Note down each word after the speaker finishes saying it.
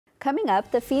Coming up,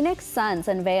 the Phoenix Suns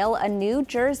unveil a new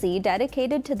jersey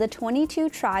dedicated to the 22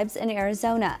 tribes in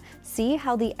Arizona. See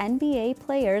how the NBA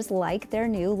players like their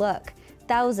new look.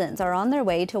 Thousands are on their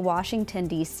way to Washington,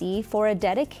 D.C. for a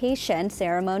dedication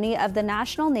ceremony of the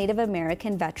National Native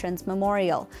American Veterans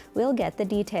Memorial. We'll get the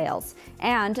details.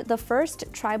 And the first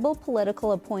tribal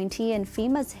political appointee in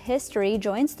FEMA's history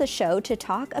joins the show to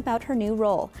talk about her new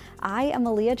role. I am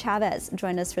Aaliyah Chavez.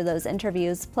 Join us for those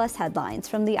interviews, plus headlines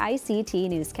from the ICT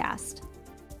Newscast.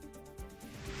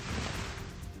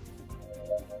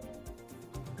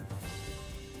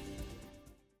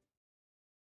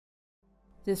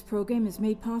 This program is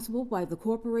made possible by the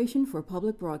Corporation for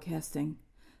Public Broadcasting,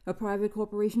 a private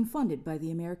corporation funded by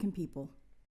the American people.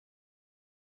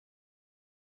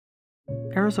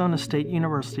 Arizona State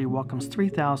University welcomes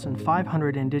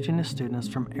 3,500 Indigenous students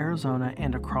from Arizona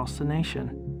and across the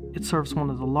nation. It serves one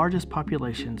of the largest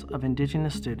populations of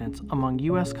Indigenous students among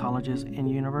U.S. colleges and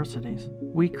universities.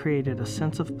 We created a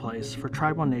sense of place for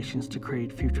tribal nations to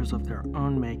create futures of their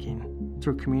own making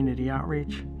through community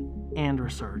outreach and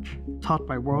research, taught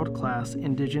by world-class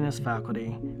Indigenous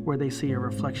faculty where they see a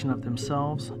reflection of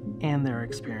themselves and their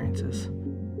experiences.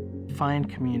 Find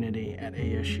community at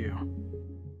ASU.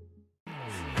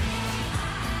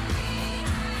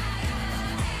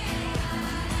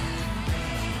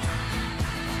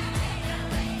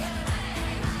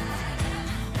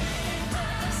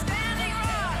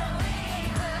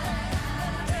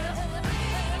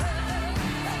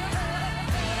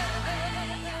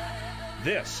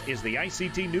 This is the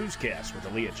ICT Newscast with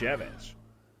Aaliyah Chavez.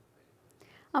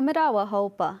 Amirawa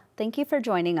Hopa, thank you for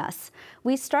joining us.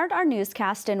 We start our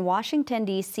newscast in Washington,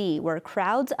 D.C., where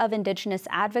crowds of Indigenous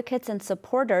advocates and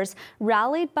supporters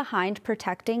rallied behind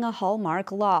protecting a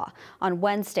hallmark law. On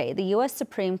Wednesday, the U.S.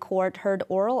 Supreme Court heard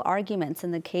oral arguments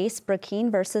in the case Brackeen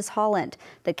versus Holland.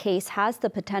 The case has the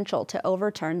potential to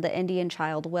overturn the Indian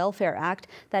Child Welfare Act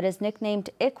that is nicknamed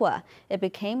ICWA. It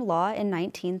became law in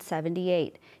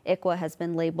 1978. ICWA has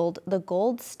been labeled the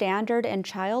gold standard in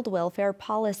child welfare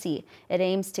policy. It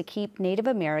aims to keep Native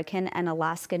American and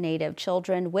Alaska Native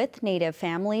children with Native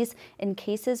families in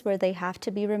cases where they have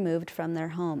to be removed from their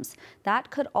homes.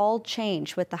 That could all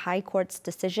change with the High Court's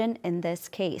decision in this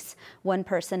case. One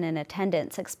person in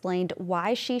attendance explained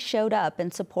why she showed up in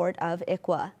support of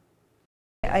ICWA.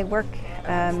 I work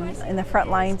in the front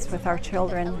lines with our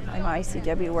children. I'm an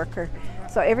ICW worker.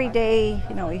 So every day,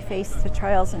 we face the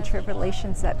trials and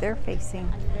tribulations that they're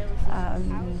facing.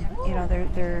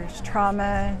 There's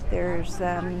trauma, there's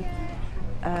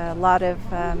a lot of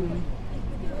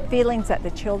feelings that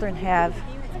the children have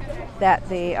that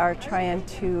they are trying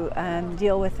to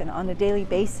deal with on a daily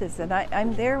basis. And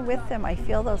I'm there with them. I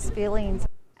feel those feelings.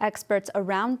 Experts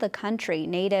around the country,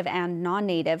 Native and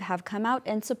non-Native, have come out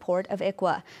in support of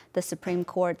ICWA. The Supreme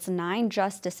Court's 9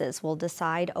 justices will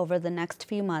decide over the next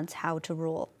few months how to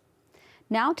rule.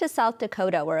 Now to South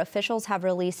Dakota, where officials have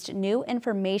released new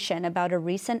information about a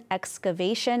recent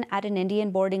excavation at an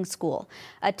Indian boarding school.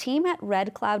 A team at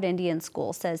Red Cloud Indian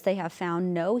School says they have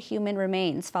found no human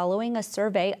remains following a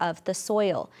survey of the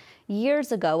soil.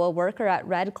 Years ago, a worker at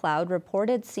Red Cloud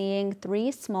reported seeing 3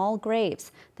 small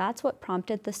graves. That's what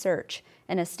prompted the search.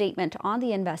 In a statement on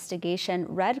the investigation,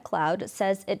 Red Cloud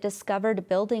says it discovered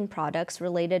building products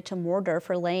related to mortar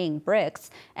for laying bricks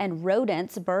and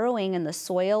rodents burrowing in the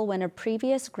soil when a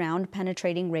previous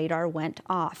ground-penetrating radar went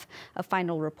off. A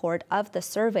final report of the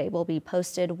survey will be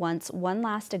posted once one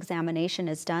last examination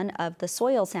is done of the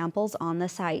soil samples on the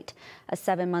site. A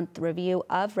 7-month review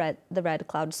of the Red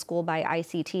Cloud School by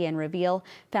ICT and Reveal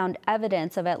found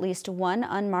evidence of at least 1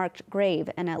 unmarked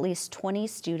grave and at least 20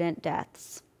 student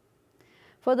deaths.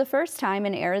 For the first time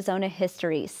in Arizona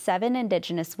history, 7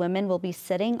 Indigenous women will be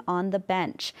sitting on the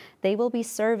bench. They will be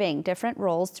serving different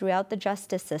roles throughout the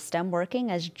justice system, working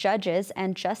as judges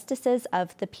and justices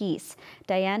of the peace.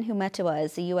 Diane Humetua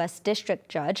is a U.S. District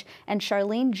Judge, and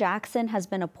Charlene Jackson has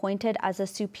been appointed as a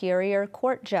Superior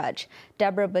Court Judge.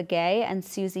 Deborah Begay and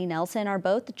Susie Nelson are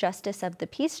both Justice of the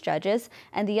Peace judges,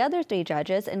 and the other 3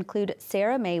 judges include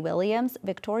Sarah Mae Williams,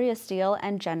 Victoria Steele,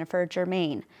 and Jennifer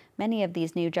Germain. Many of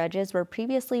these new judges were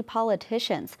previously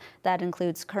politicians. That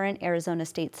includes current Arizona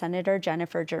State Senator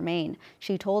Jennifer Germain.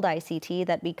 She told ICT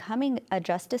that becoming a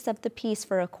Justice of the Peace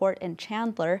for a court in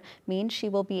Chandler means she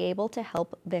will be able to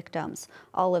help victims.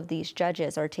 All of these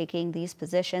judges are taking these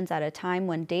positions at a time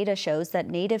when data shows that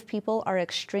Native people are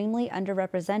extremely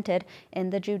underrepresented in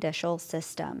the judicial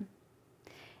system.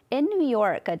 In New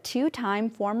York, a two-time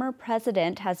former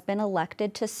president has been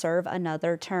elected to serve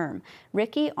another term.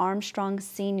 Ricky Armstrong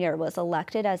Sr. was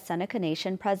elected as Seneca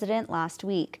Nation president last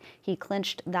week. He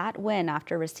clinched that win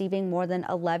after receiving more than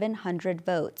 1,100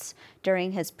 votes.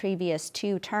 During his previous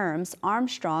two terms,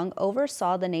 Armstrong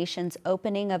oversaw the nation's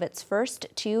opening of its first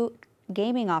two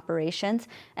gaming operations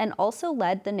and also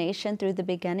led the nation through the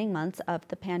beginning months of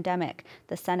the pandemic.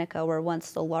 The Seneca were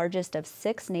once the largest of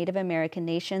 6 Native American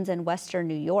nations in western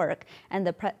New York, and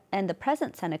the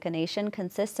present Seneca Nation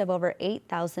consists of over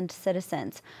 8,000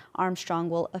 citizens. Armstrong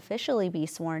will officially be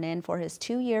sworn in for his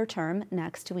 2-year term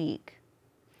next week.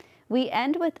 We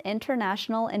end with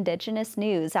international indigenous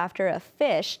news after a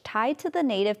fish tied to the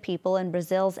native people in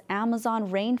Brazil's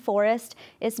Amazon rainforest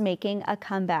is making a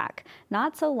comeback.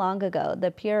 Not so long ago,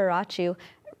 the pirarucu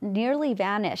nearly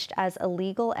vanished as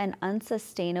illegal and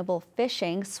unsustainable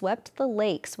fishing swept the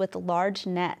lakes with large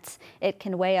nets. It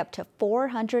can weigh up to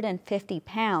 450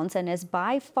 pounds and is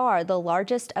by far the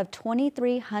largest of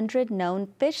 2,300 known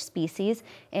fish species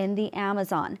in the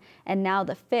Amazon. And now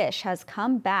the fish has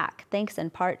come back thanks in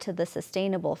part to the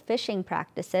sustainable fishing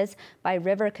practices by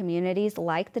river communities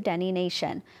like the Dene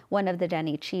Nation. One of the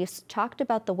Dene chiefs talked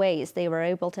about the ways they were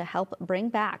able to help bring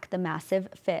back the massive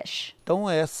fish. Então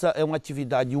essa é uma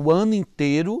atividade o ano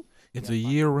inteiro. It's a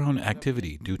year-round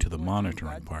activity due to the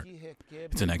monitoring part.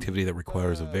 It's an activity that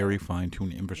requires a very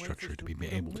fine-tuned infrastructure to be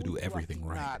able to do everything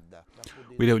right.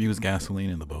 We don't use gasoline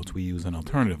in the boats, we use an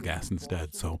alternative gas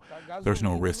instead, so there's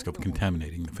no risk of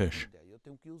contaminating the fish.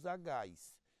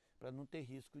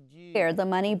 Here, the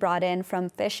money brought in from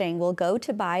fishing will go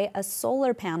to buy a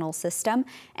solar panel system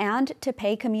and to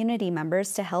pay community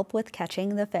members to help with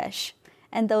catching the fish.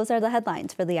 And those are the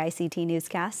headlines for the ICT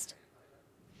Newscast.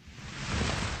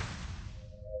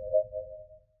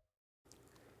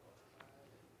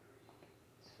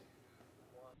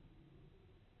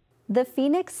 The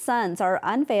Phoenix Suns are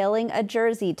unveiling a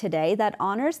jersey today that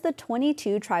honors the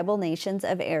 22 tribal nations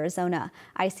of Arizona.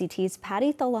 ICT's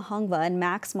Patty Talahongva and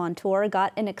Max Montour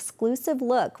got an exclusive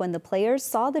look when the players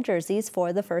saw the jerseys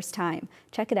for the first time.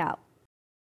 Check it out.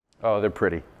 Oh, they're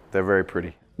pretty. They're very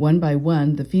pretty. One by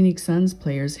one, the Phoenix Suns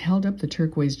players held up the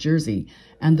turquoise jersey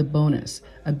and the bonus,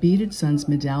 a beaded Suns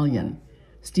medallion.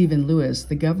 Stephen Lewis,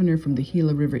 the governor from the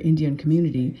Gila River Indian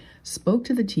community, spoke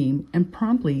to the team and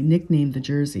promptly nicknamed the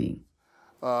jersey.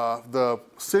 The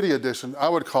city edition, I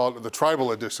would call it the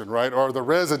tribal edition, right? Or the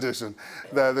res edition.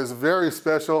 That is very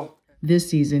special.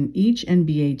 This season, each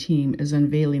NBA team is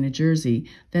unveiling a jersey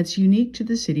that's unique to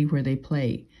the city where they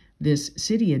play. This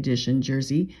city edition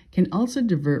jersey can also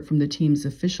divert from the team's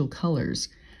official colors.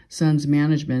 Suns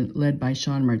management, led by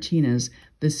Sean Martinez,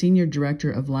 the senior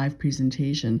director of live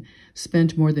presentation,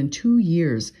 spent more than 2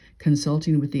 years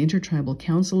consulting with the Intertribal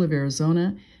Council of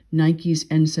Arizona, Nike's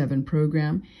N7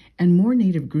 program, and more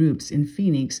Native groups in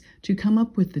Phoenix to come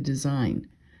up with the design.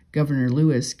 Governor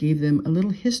Lewis gave them a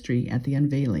little history at the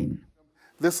unveiling.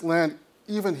 This land,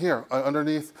 even here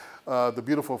underneath the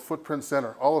beautiful Footprint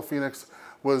Center, all of Phoenix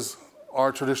was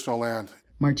our traditional land.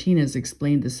 Martinez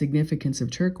explained the significance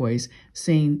of turquoise,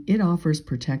 saying it offers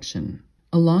protection.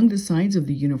 Along the sides of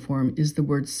the uniform is the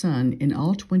word sun in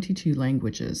all 22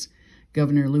 languages.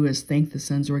 Governor Lewis thanked the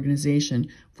Suns organization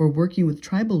for working with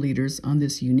tribal leaders on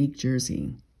this unique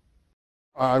jersey.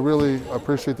 I really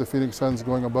appreciate the Phoenix Suns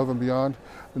going above and beyond.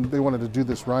 And they wanted to do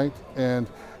this right. And,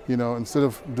 you know, instead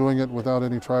of doing it without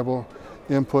any tribal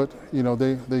input, you know,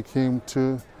 they came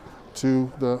to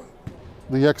the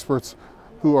experts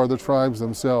who are the tribes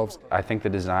themselves. I think the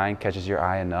design catches your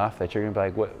eye enough that you're going to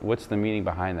be like, what's the meaning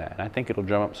behind that? And I think it'll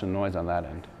drum up some noise on that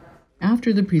end.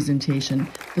 After the presentation,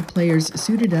 the players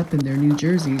suited up in their new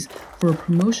jerseys for a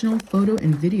promotional photo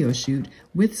and video shoot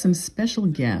with some special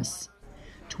guests.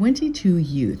 22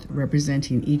 youth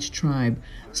representing each tribe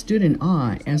stood in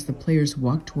awe as the players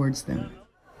walked towards them.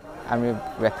 I'm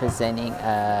representing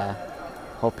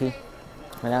Hopi.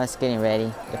 When I was getting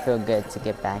ready, it felt good to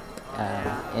get back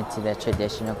into the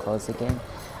traditional clothes again.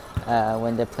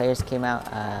 When the players came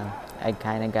out, I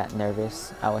kind of got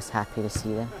nervous. I was happy to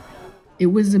see them. It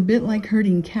was a bit like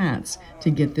herding cats to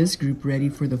get this group ready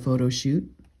for the photo shoot.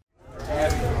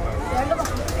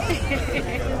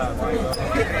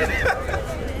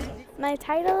 My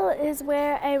title is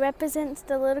where I represent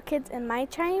the little kids in my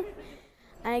tribe.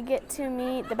 I get to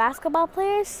meet the basketball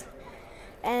players,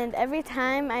 and every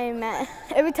time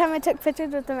I took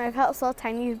pictures with them, I felt so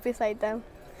tiny beside them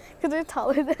because they're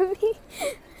taller than me.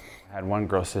 I had one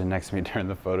girl sitting next to me during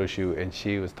the photo shoot, and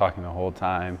she was talking the whole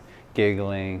time,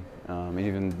 giggling,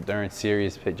 even during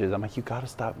serious pictures. I'm like, you gotta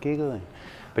stop giggling.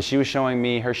 But she was showing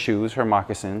me her shoes, her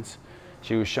moccasins.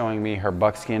 She was showing me her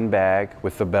buckskin bag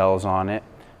with the bells on it.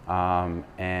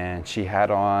 and she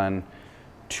had on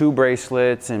 2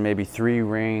 bracelets and maybe 3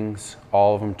 rings,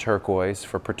 all of them turquoise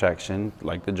for protection,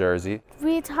 like the jersey.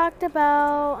 We talked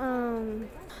about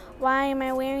why am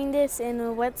I wearing this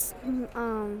and what's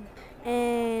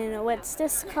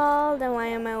this called and why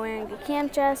am I wearing a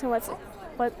camp dress and what's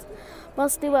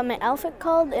mostly what my outfit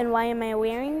called and why am I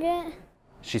wearing it.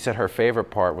 She said her favorite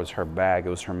part was her bag. It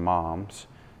was her mom's.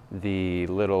 The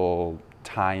little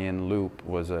tie-in loop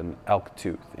was an elk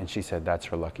tooth, and she said that's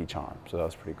her lucky charm, so that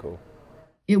was pretty cool.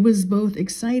 It was both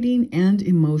exciting and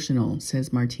emotional,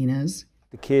 says Martinez.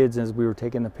 The kids, as we were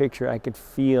taking the picture, I could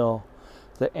feel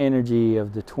the energy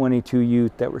of the 22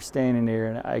 youth that were standing there,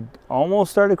 and I almost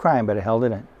started crying, but I held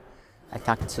it in. I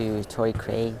talked to Torrey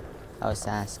Craig. I was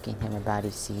asking him about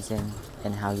his season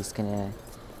and how he's going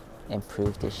to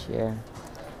improve this year.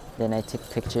 Then I took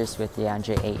pictures with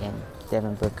DeAndre Ayton,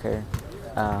 Devin Booker,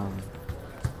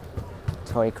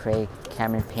 Torrey Craig,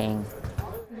 Cameron Payne.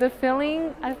 The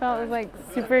feeling I felt was like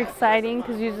super exciting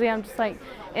because usually I'm just like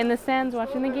in the stands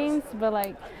watching the games, but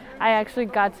like I actually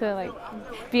got to like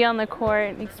be on the court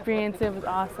and experience it. It was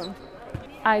awesome.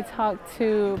 I talked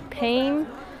to Payne,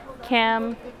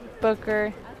 Cam,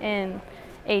 Booker, and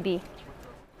AD.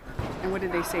 And what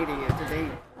did they say to you? Did they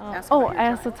ask Oh, about your I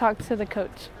also talked to the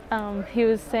coach. He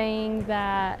was saying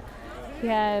that he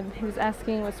was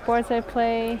asking what sports I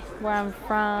play, where I'm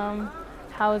from,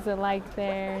 how is it like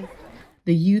there.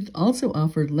 The youth also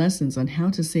offered lessons on how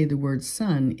to say the word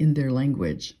sun in their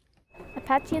language.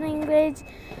 Apache language,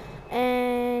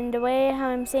 and the way how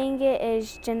I'm saying it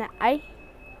is Jana'ai.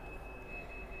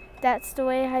 That's the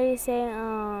way how you say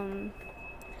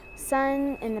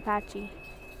sun in Apache.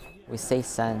 We say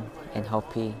sun in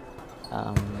Hopi,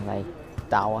 like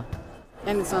Dawa.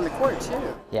 And it's on the court too?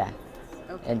 Yeah.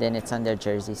 Okay. And then it's on their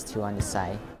jerseys too on the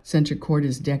side. Center court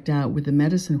is decked out with a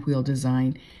medicine wheel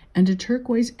design, and a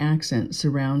turquoise accent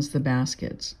surrounds the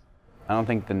baskets. I don't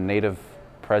think the Native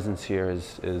presence here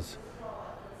is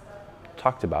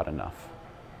talked about enough,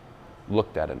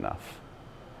 looked at enough,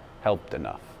 helped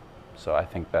enough. So I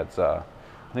think that's I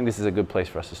think this is a good place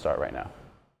for us to start right now.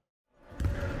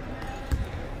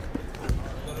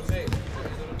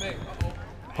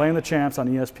 Playing the champs on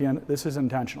ESPN, this is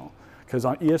intentional, because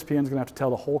on ESPN is going to have to tell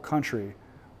the whole country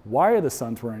why are the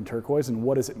Suns wearing turquoise and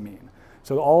what does it mean.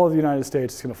 So all of the United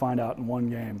States is going to find out in one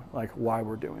game like why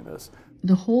we're doing this.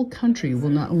 The whole country will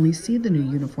not only see the new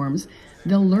uniforms,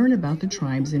 they'll learn about the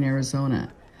tribes in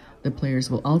Arizona. The players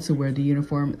will also wear the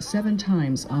uniform 7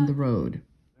 times on the road.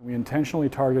 We intentionally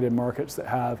targeted markets that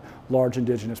have large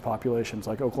indigenous populations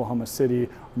like Oklahoma City,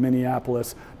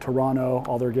 Minneapolis, Toronto.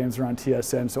 All their games are on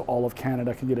TSN, so all of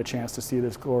Canada can get a chance to see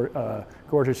this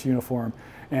gorgeous uniform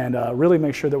and really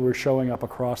make sure that we're showing up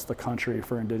across the country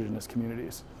for indigenous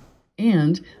communities.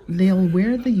 And they'll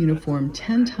wear the uniform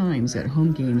 10 times at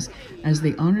home games as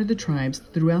they honor the tribes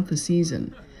throughout the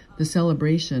season. The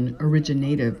celebration,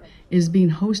 Originative, is being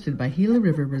hosted by Gila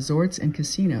River Resorts and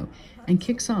Casino and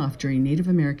kicks off during Native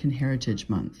American Heritage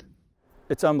Month.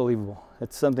 It's unbelievable.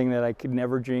 It's something that I could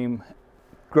never dream.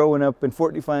 Growing up in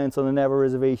Fort Defiance on the Navajo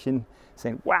Reservation,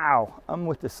 saying, wow, I'm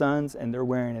with the Suns and they're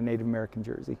wearing a Native American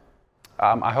jersey.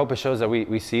 I hope it shows that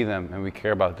we see them and we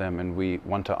care about them and we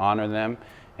want to honor them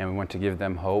and we want to give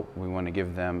them hope. We want to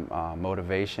give them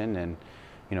motivation and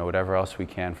whatever else we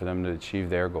can for them to achieve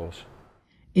their goals.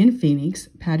 In Phoenix,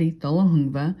 Patty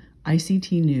Talahongva,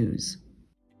 ICT News.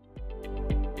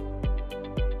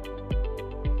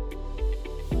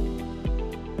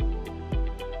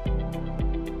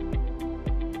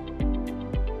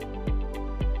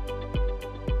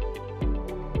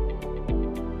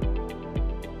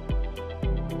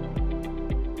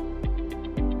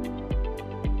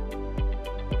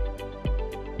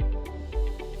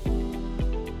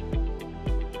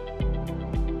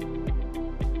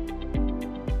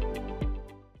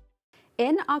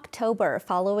 In October,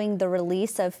 following the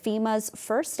release of FEMA's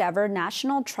first ever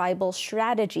National Tribal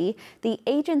Strategy, the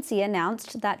agency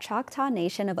announced that Choctaw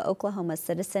Nation of Oklahoma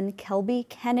citizen Kelbie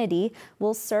Kennedy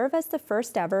will serve as the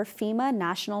first ever FEMA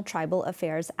National Tribal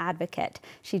Affairs Advocate.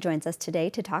 She joins us today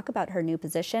to talk about her new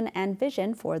position and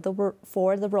vision for the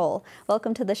role.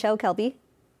 Welcome to the show, Kelbie.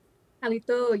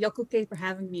 Halito, yokuke for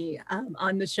having me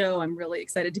on the show. I'm really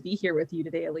excited to be here with you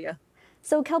today, Aaliyah.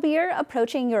 So Kelbie, you're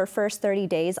approaching your first 30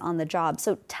 days on the job.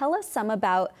 So tell us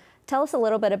a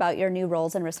little bit about your new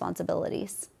roles and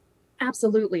responsibilities.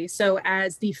 Absolutely. So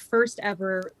as the first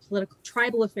ever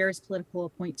tribal affairs political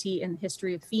appointee in the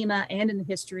history of FEMA and in the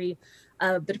history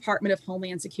of the Department of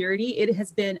Homeland Security, it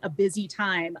has been a busy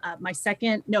time. It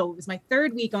was my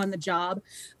third week on the job.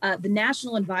 The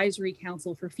National Advisory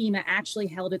Council for FEMA actually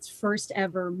held its first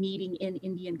ever meeting in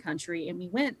Indian country, and we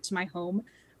went to my home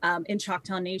in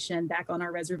Choctaw Nation back on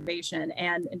our reservation.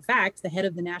 And in fact, the head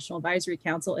of the National Advisory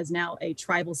Council is now a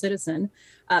tribal citizen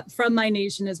from my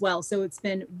nation as well. So it's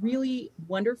been really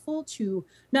wonderful to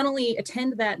not only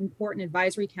attend that important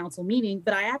advisory council meeting,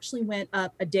 but I actually went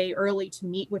up a day early to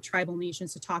meet with tribal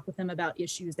nations to talk with them about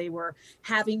issues they were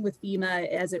having with FEMA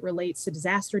as it relates to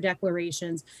disaster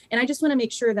declarations. And I just want to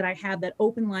make sure that I have that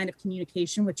open line of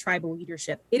communication with tribal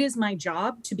leadership. It is my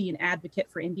job to be an advocate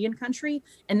for Indian country,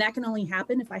 and that can only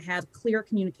happen if I have clear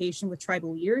communication with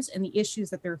tribal leaders and the issues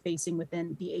that they're facing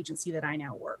within the agency that I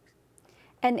now work.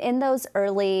 And in those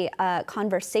early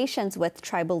conversations with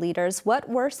tribal leaders, what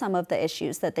were some of the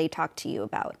issues that they talked to you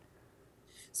about?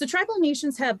 So tribal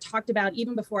nations have talked about,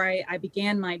 even before I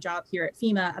began my job here at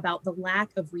FEMA, about the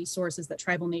lack of resources that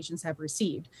tribal nations have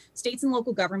received. States and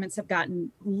local governments have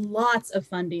gotten lots of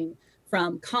funding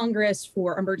from Congress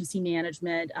for emergency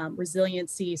management,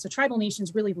 resiliency. So tribal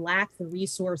nations really lack the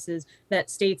resources that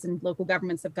states and local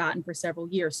governments have gotten for several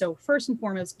years. So first and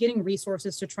foremost, getting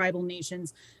resources to tribal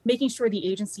nations, making sure the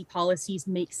agency policies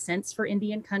make sense for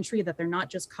Indian country, that they're not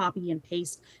just copy and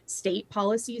paste state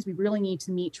policies. We really need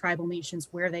to meet tribal nations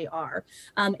where they are.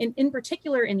 And in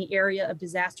particular, in the area of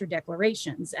disaster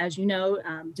declarations. As you know,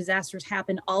 disasters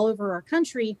happen all over our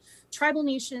country. Tribal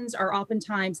nations are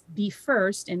oftentimes the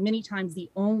first and many times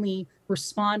the only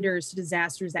responders to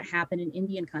disasters that happen in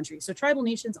Indian country. So tribal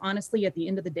nations, honestly, at the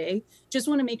end of the day, just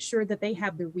want to make sure that they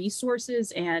have the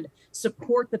resources and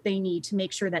support that they need to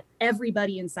make sure that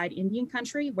everybody inside Indian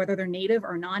country, whether they're native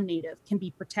or non-native, can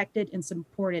be protected and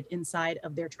supported inside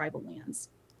of their tribal lands.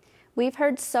 We've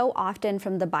heard so often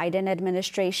from the Biden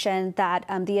administration that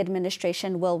the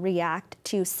administration will react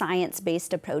to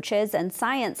science-based approaches, and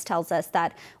science tells us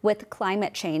that with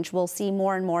climate change, we'll see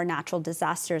more and more natural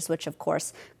disasters, which of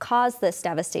course cause this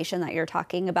devastation that you're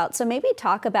talking about. So maybe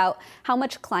talk about how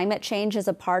much climate change is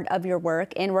a part of your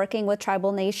work in working with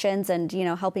tribal nations and, you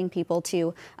know, helping people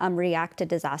to react to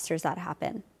disasters that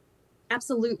happen.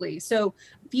 Absolutely. So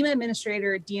FEMA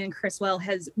Administrator Deanna Criswell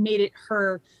has made it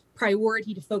her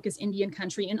priority to focus Indian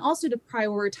country and also to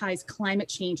prioritize climate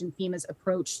change in FEMA's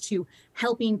approach to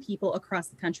helping people across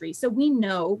the country. So we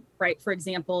know, right, for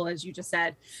example, as you just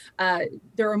said,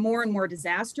 there are more and more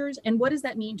disasters. And what does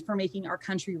that mean for making our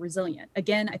country resilient?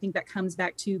 Again, I think that comes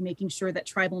back to making sure that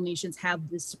tribal nations have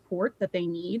the support that they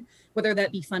need, whether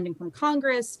that be funding from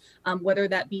Congress, whether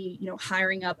that be, you know,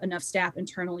 hiring up enough staff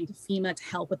internally to FEMA to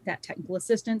help with that technical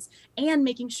assistance, and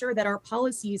making sure that our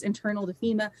policies internal to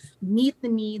FEMA meet the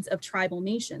needs of tribal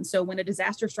nations. So when a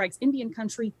disaster strikes Indian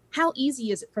country, how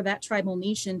easy is it for that tribal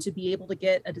nation to be able to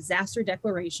get a disaster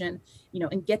declaration, you know,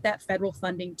 and get that federal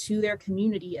funding to their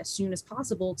community as soon as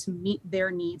possible to meet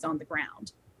their needs on the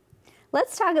ground?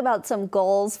 Let's talk about some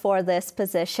goals for this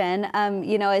position.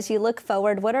 You know, as you look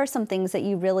forward, what are some things that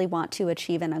you really want to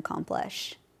achieve and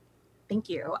accomplish? Thank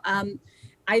you.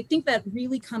 I think that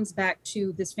really comes back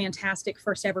to this fantastic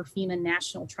first ever FEMA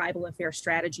National Tribal Affairs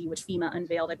Strategy, which FEMA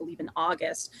unveiled, I believe, in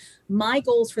August. My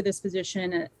goals for this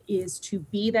position is to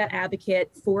be that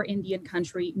advocate for Indian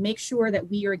country, make sure that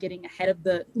we are getting ahead of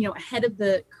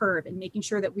the curve and making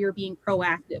sure that we are being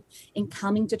proactive in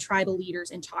coming to tribal leaders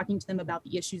and talking to them about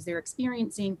the issues they're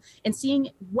experiencing and seeing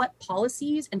what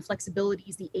policies and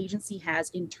flexibilities the agency has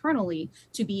internally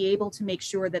to be able to make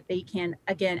sure that they can,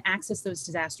 again, access those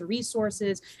disaster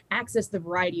resources, access the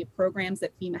variety of programs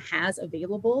that FEMA has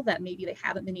available that maybe they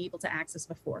haven't been able to access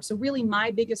before. So really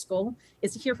my biggest goal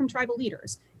is to hear from tribal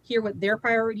leaders, hear what their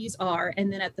priorities are,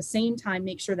 and then at the same time,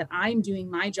 make sure that I'm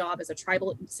doing my job as a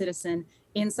tribal citizen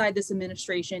inside this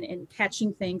administration and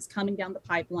catching things coming down the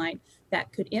pipeline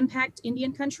that could impact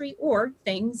Indian country, or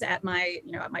things at my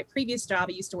previous job,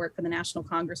 I used to work for the National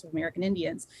Congress of American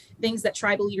Indians, things that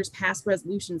tribal leaders passed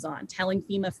resolutions on, telling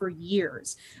FEMA for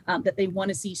years that they want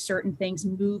to see certain things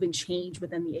move and change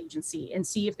within the agency, and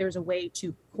see if there's a way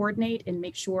to coordinate and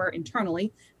make sure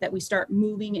internally that we start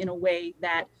moving in a way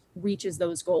that reaches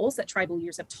those goals that tribal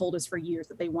leaders have told us for years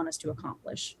that they want us to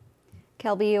accomplish.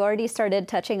 Kelbie, you already started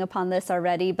touching upon this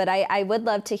already, but I would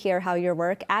love to hear how your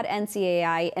work at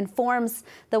NCAI informs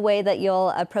the way that you'll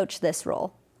approach this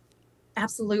role.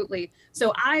 Absolutely.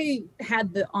 So I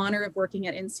had the honor of working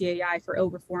at NCAI for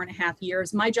over 4.5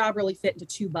 years. My job really fit into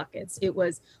two buckets. It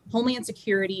was Homeland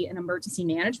Security and emergency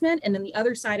management. And then the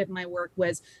other side of my work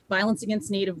was violence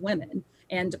against Native women.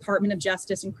 and Department of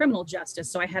Justice and Criminal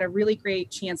Justice. So I had a really great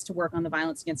chance to work on the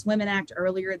Violence Against Women Act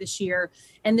earlier this year.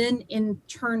 And then in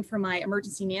turn for my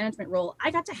emergency management role, I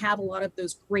got to have a lot of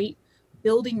those great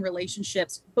building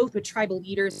relationships, both with tribal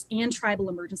leaders and tribal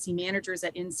emergency managers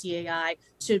at NCAI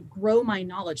to grow my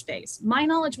knowledge base. My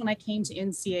knowledge when I came to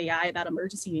NCAI about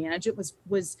emergency management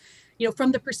was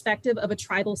from the perspective of a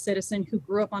tribal citizen who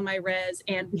grew up on my res,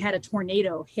 and we had a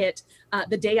tornado hit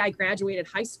the day I graduated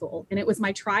high school. And it was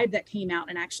my tribe that came out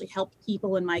and actually helped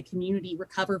people in my community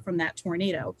recover from that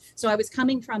tornado. So I was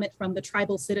coming from it from the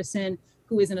tribal citizen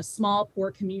who is in a small, poor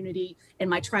community, and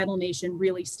my tribal nation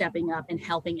really stepping up and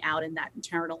helping out in that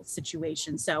internal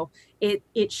situation. So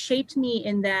it shaped me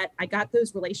in that I got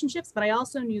those relationships, but I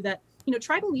also knew that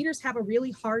tribal leaders have a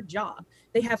really hard job.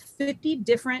 They have 50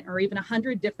 different or even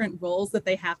 100 different roles that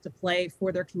they have to play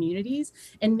for their communities,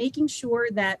 and making sure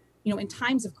that in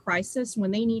times of crisis,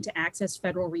 when they need to access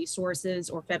federal resources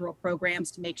or federal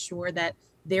programs to make sure that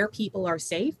their people are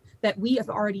safe, that we have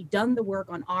already done the work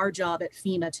on our job at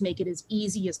FEMA to make it as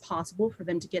easy as possible for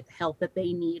them to get the help that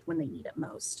they need when they need it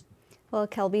most. Well,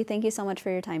 Kelbie, thank you so much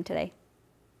for your time today.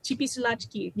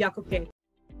 Chipisulachki, Yakoke.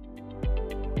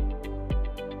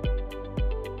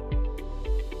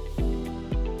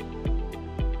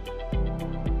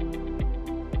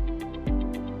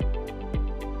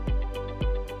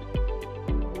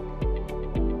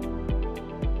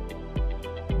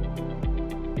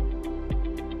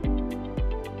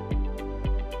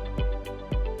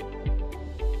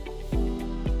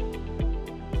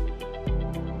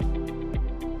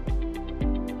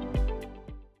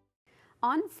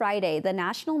 On Friday, the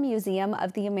National Museum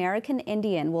of the American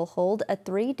Indian will hold a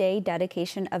 3-day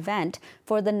dedication event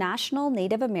for the National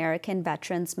Native American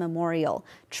Veterans Memorial.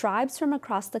 Tribes from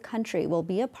across the country will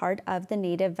be a part of the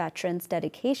Native Veterans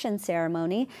dedication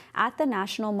ceremony at the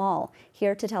National Mall.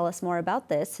 Here to tell us more about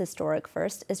this historic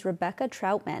first is Rebecca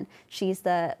Troutman. She's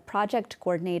the project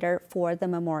coordinator for the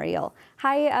memorial.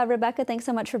 Hi, Rebecca. Thanks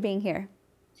so much for being here.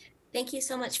 Thank you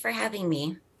so much for having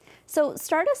me. So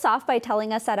start us off by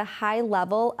telling us at a high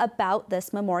level about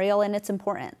this memorial and its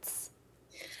importance.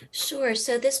 Sure.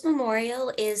 So this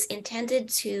memorial is intended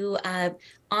to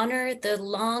honor the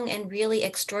long and really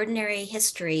extraordinary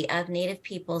history of Native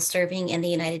people serving in the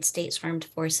United States Armed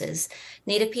Forces.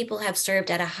 Native people have served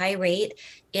at a high rate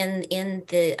in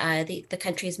the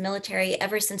country's military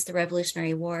ever since the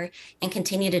Revolutionary War, and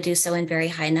continue to do so in very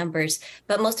high numbers.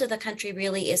 But most of the country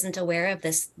really isn't aware of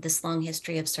this long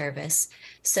history of service.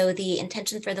 So the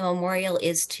intention for the memorial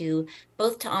is to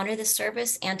both to honor the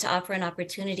service and to offer an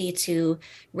opportunity to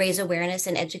raise awareness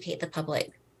and educate the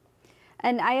public.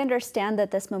 And I understand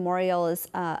that this memorial is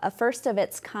a first of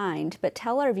its kind, but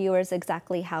tell our viewers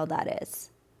exactly how that is.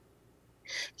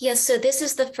 Yes, so this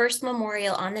is the first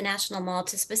memorial on the National Mall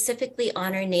to specifically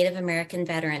honor Native American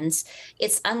veterans.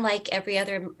 It's unlike every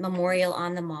other memorial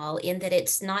on the mall in that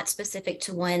it's not specific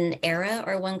to one era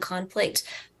or one conflict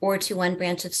or to one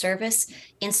branch of service.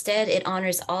 Instead, it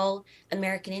honors all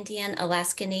American Indian,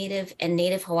 Alaska Native, and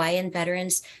Native Hawaiian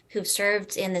veterans who've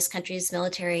served in this country's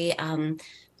military,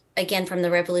 again, from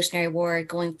the Revolutionary War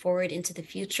going forward into the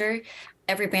future,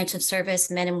 every branch of service,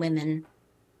 men and women.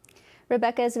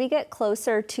 Rebecca, as we get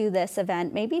closer to this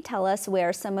event, maybe tell us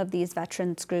where some of these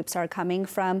veterans groups are coming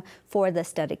from for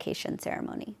this dedication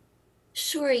ceremony.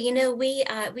 Sure. We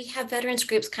have veterans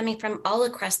groups coming from all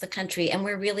across the country, and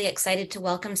we're really excited to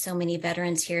welcome so many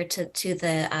veterans here to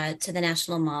the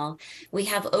National Mall. We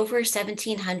have over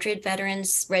 1,700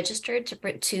 veterans registered to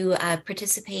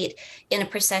participate in a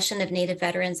procession of Native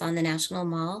veterans on the National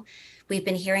Mall. We've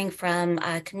been hearing from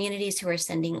communities who are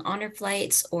sending honor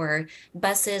flights or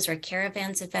buses or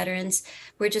caravans of veterans.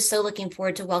 We're just so looking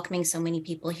forward to welcoming so many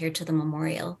people here to the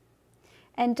memorial.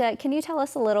 And can you tell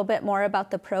us a little bit more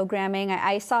about the programming?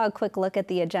 I saw a quick look at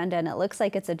the agenda, and it looks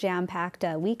like it's a jam-packed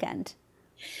weekend.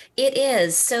 It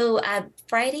is. So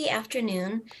Friday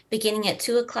afternoon, beginning at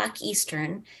 2 o'clock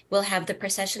Eastern, we'll have the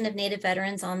procession of Native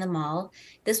veterans on the mall.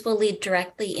 This will lead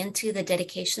directly into the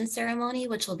dedication ceremony,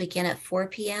 which will begin at 4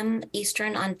 p.m.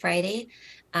 Eastern on Friday.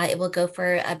 It will go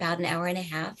for about an hour and a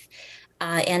half.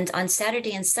 And on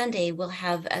Saturday and Sunday, we'll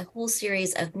have a whole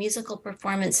series of musical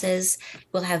performances.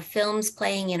 We'll have films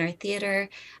playing in our theater.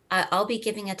 I'll be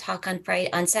giving a talk on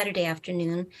Saturday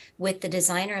afternoon with the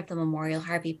designer of the memorial,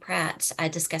 Harvey Pratt,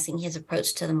 discussing his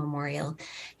approach to the memorial.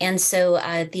 And so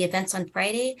the events on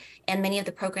Friday and many of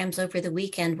the programs over the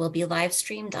weekend will be live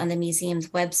streamed on the museum's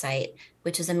website,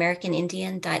 which is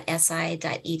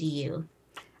americanindian.si.edu.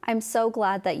 I'm so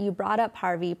glad that you brought up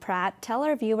Harvey Pratt. Tell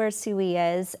our viewers who he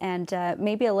is and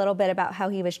maybe a little bit about how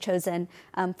he was chosen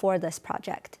for this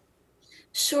project.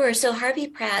 Sure. So Harvey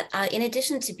Pratt, in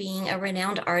addition to being a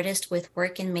renowned artist with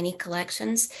work in many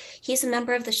collections, he's a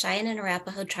member of the Cheyenne and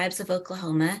Arapaho tribes of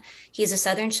Oklahoma. He's a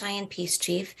Southern Cheyenne Peace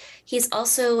Chief. He's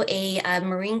also a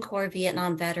Marine Corps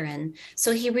Vietnam veteran.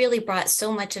 So he really brought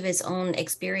so much of his own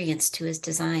experience to his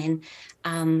design.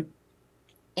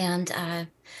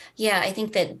 Yeah, I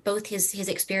think that both his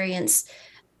experience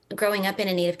growing up in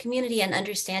a Native community and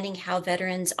understanding how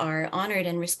veterans are honored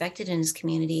and respected in his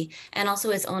community, and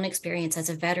also his own experience as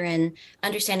a veteran,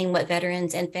 understanding what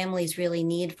veterans and families really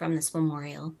need from this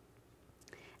memorial.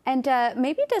 And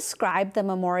maybe describe the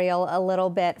memorial a little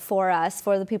bit for us,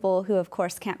 for the people who, of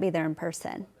course, can't be there in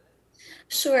person.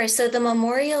 Sure. So the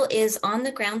memorial is on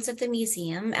the grounds of the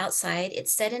museum outside.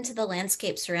 It's set into the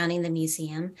landscape surrounding the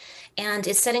museum, and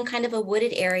it's set in kind of a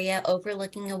wooded area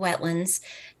overlooking the wetlands.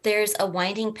 There's a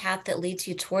winding path that leads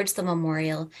you towards the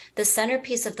memorial. The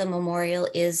centerpiece of the memorial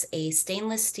is a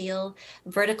stainless steel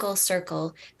vertical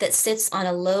circle that sits on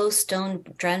a low stone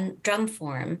drum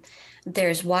form.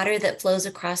 There's water that flows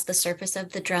across the surface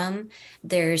of the drum.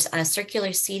 There's a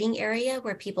circular seating area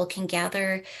where people can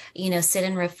gather, sit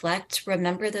and reflect,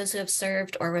 remember those who have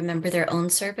served or remember their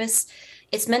own service.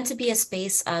 It's meant to be a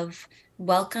space of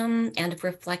welcome and of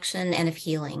reflection and of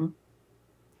healing.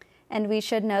 And we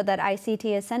should note that ICT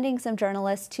is sending some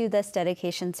journalists to this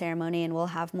dedication ceremony, and we'll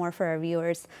have more for our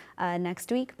viewers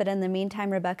next week. But in the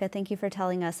meantime, Rebecca, thank you for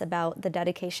telling us about the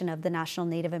dedication of the National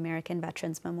Native American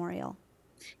Veterans Memorial.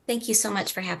 Thank you so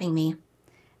much for having me.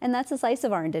 And that's a slice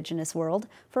of our Indigenous world.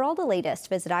 For all the latest,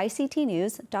 visit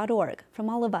ictnews.org. From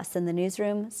all of us in the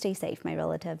newsroom, stay safe, my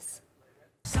relatives.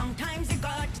 Sometimes you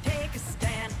got to take a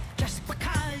stand just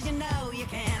because you know you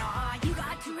can. Oh, you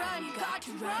got to run, you got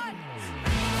to run.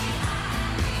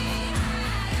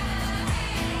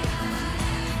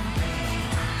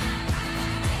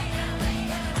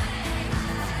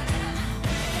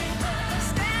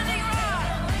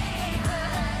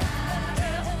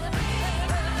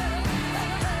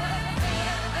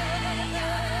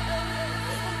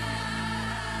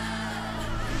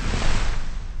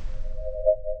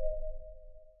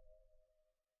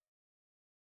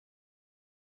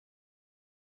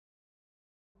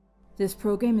 This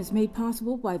program is made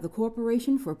possible by the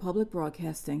Corporation for Public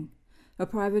Broadcasting, a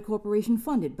private corporation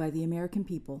funded by the American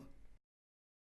people.